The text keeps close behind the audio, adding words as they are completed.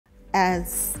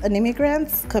As an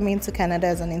immigrant coming to Canada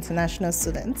as an international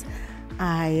student,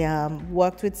 I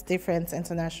worked with different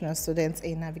international students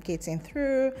in navigating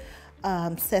through,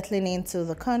 settling into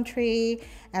the country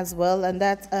as well, and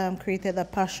that created a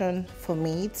passion for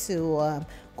me to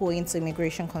go into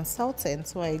immigration consulting.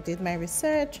 So I did my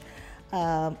research,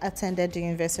 attended the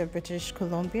University of British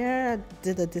Columbia,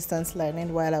 did a distance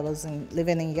learning while I was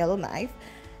living in Yellowknife.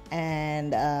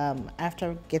 And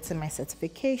after getting my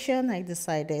certification, I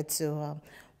decided to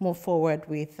move forward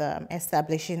with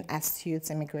establishing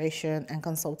Astute Immigration and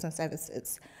Consulting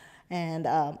Services. And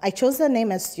I chose the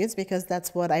name Astute because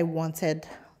that's what I wanted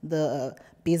the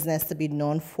business to be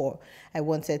known for. I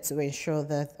wanted to ensure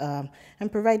that I'm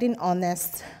providing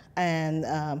honest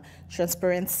and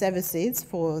transparent services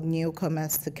for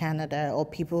newcomers to Canada or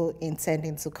people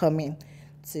intending to come in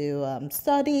to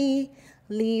study,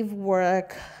 live,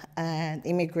 work, and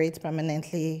immigrate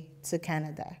permanently to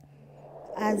Canada.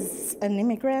 As an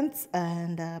immigrant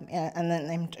and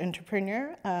an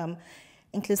entrepreneur,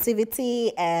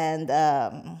 inclusivity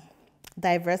and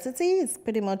diversity is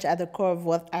pretty much at the core of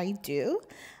what I do.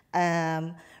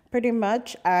 Pretty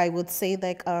much, I would say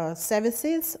like our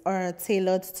services are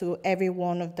tailored to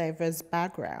everyone of diverse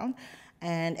background,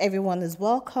 and everyone is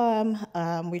welcome.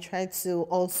 We try to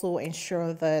also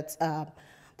ensure that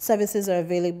services are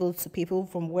available to people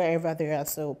from wherever they are.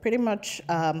 So pretty much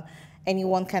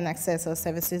anyone can access our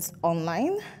services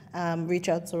online, reach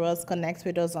out to us, connect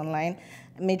with us online.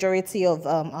 Majority of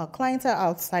our clients are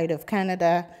outside of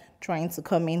Canada trying to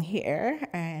come in here,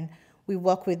 and we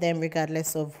work with them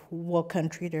regardless of what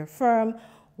country they're from,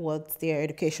 what their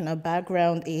educational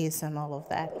background is, and all of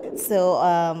that. So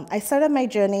I started my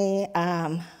journey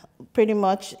pretty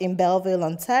much in Belleville,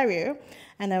 Ontario,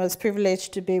 and I was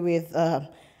privileged to be with a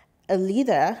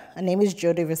leader. Her name is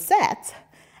Jody Reset,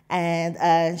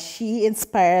 and she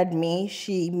inspired me.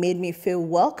 She made me feel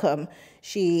welcome.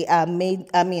 She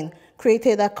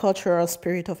created a cultural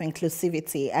spirit of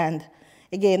inclusivity, and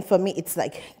again, for me, it's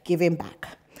like giving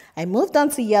back. I moved on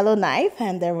to Yellowknife,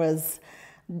 and there was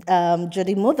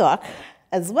Jody Murdoch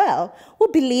as well, who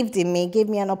believed in me, gave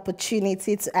me an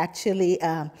opportunity to actually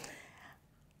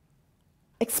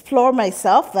explore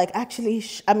myself, like actually,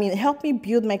 help me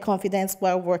build my confidence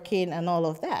while working and all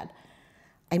of that.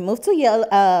 I moved to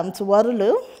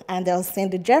Waterloo, and there was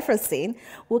Cindy Jefferson,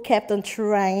 who kept on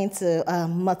trying to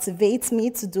motivate me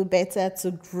to do better,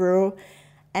 to grow,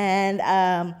 and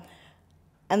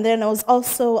then I was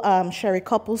also Sherry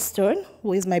Copplestone,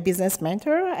 who is my business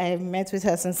mentor. I've met with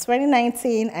her since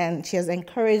 2019, and she has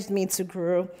encouraged me to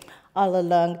grow all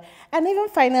along. And even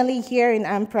finally here in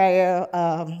Arnprior,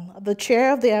 the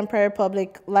chair of the Arnprior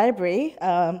Public Library,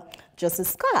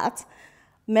 Justice Scott,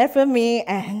 met with me,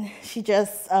 and she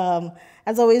just,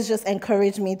 as always, just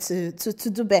encouraged me to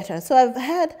do better. So I've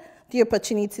had the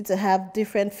opportunity to have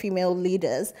different female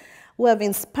leaders who have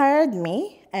inspired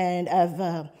me, and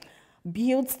I've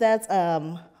built that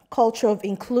culture of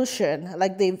inclusion.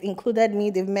 Like, they've included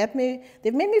me, they've made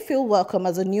me feel welcome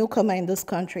as a newcomer in this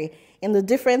country, in the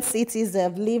different cities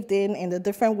they've lived in the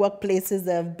different workplaces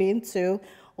they've been to,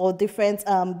 or different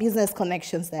business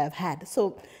connections they have had.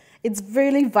 So it's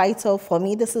really vital for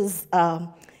me. This is a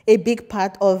big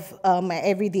part of my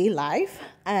everyday life,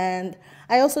 and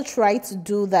I also try to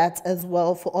do that as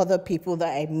well for other people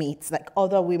that I meet, like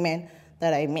other women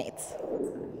that I meet.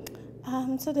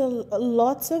 So there are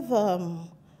lots of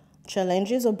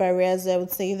challenges or barriers, I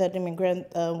would say, that immigrant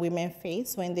women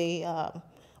face when they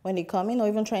come in, or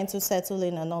even trying to settle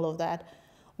in and all of that.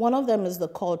 One of them is the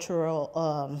cultural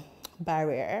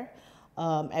barrier.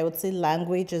 I would say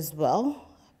language as well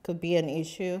could be an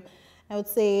issue. I would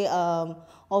say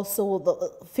also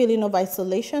the feeling of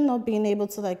isolation, not being able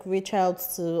to like reach out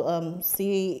to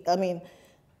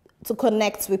to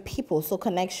connect with people. So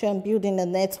connection, building a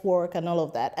network and all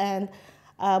of that. And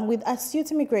with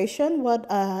Astute Immigration, what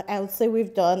I would say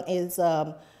we've done is,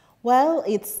 I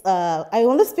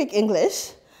only speak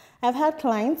English. I've had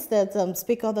clients that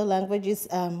speak other languages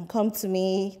come to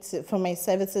me for my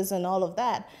services and all of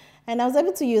that. And I was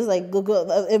able to use like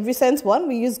Google, a recent one,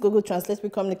 we used Google Translate, we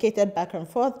communicated back and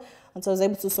forth, and so I was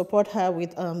able to support her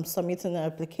with submitting an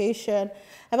application.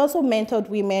 I've also mentored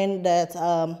women that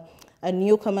are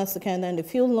newcomers to Canada and they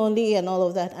feel lonely and all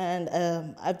of that, and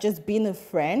I've just been a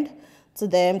friend to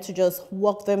them to just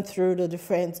walk them through the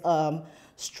different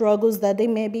struggles that they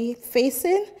may be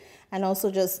facing, and also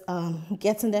just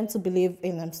getting them to believe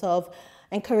in themselves,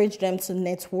 encourage them to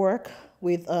network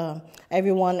with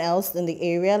everyone else in the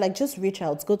area. Like, just reach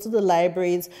out, go to the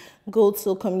libraries, go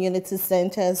to community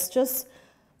centers, just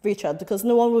reach out, because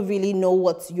no one will really know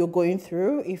what you're going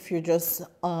through if you're just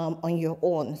on your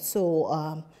own.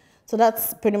 So So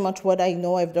that's pretty much what I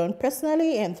know I've done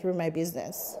personally and through my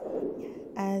business.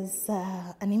 As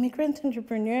an immigrant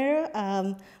entrepreneur,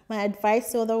 my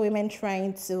advice to other women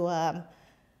trying to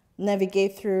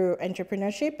navigate through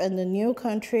entrepreneurship in the new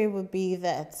country would be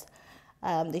that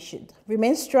they should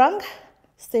remain strong,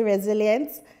 stay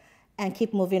resilient, and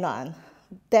keep moving on.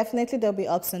 Definitely there'll be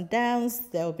ups and downs,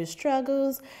 there will be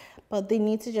struggles, but they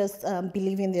need to just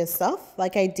believe in themselves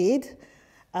like I did,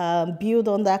 build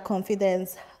on that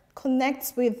confidence,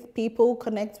 connect with people,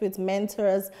 connect with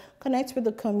mentors, connect with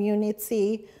the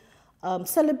community,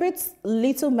 celebrate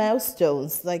little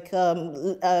milestones. Like,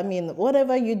 I mean,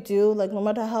 whatever you do, like no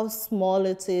matter how small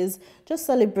it is, just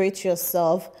celebrate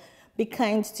yourself. Be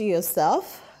kind to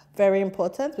yourself. Very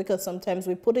important, because sometimes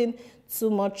we put in too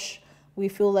much. We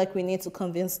feel like we need to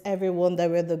convince everyone that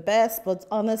we're the best, but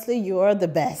honestly, you are the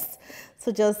best.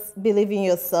 So just believe in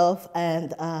yourself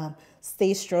and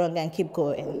stay strong and keep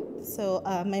going. So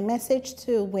my message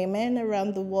to women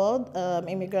around the world,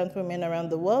 immigrant women around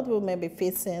the world who may be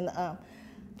facing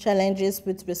challenges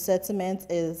with resettlement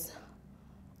is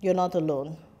you're not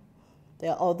alone.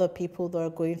 There are other people that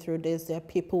are going through this. There are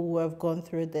people who have gone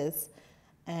through this.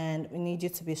 And we need you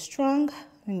to be strong.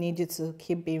 We need you to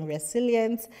keep being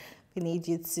resilient. We need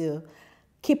you to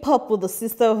keep up with the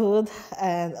sisterhood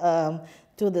and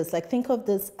do this. Like, think of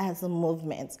this as a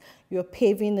movement. You're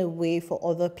paving the way for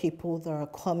other people that are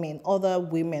coming, other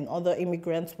women, other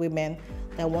immigrant women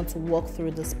that want to walk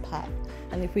through this path.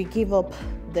 And if we give up,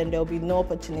 then there'll be no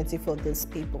opportunity for these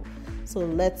people. So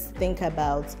let's think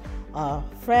about our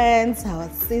friends, our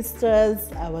sisters,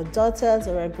 our daughters,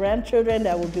 or our grandchildren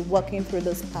that will be walking through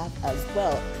this path as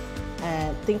well.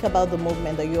 And think about the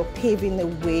movement that you're paving the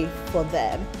way for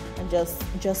them, and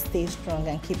just stay strong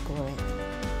and keep going.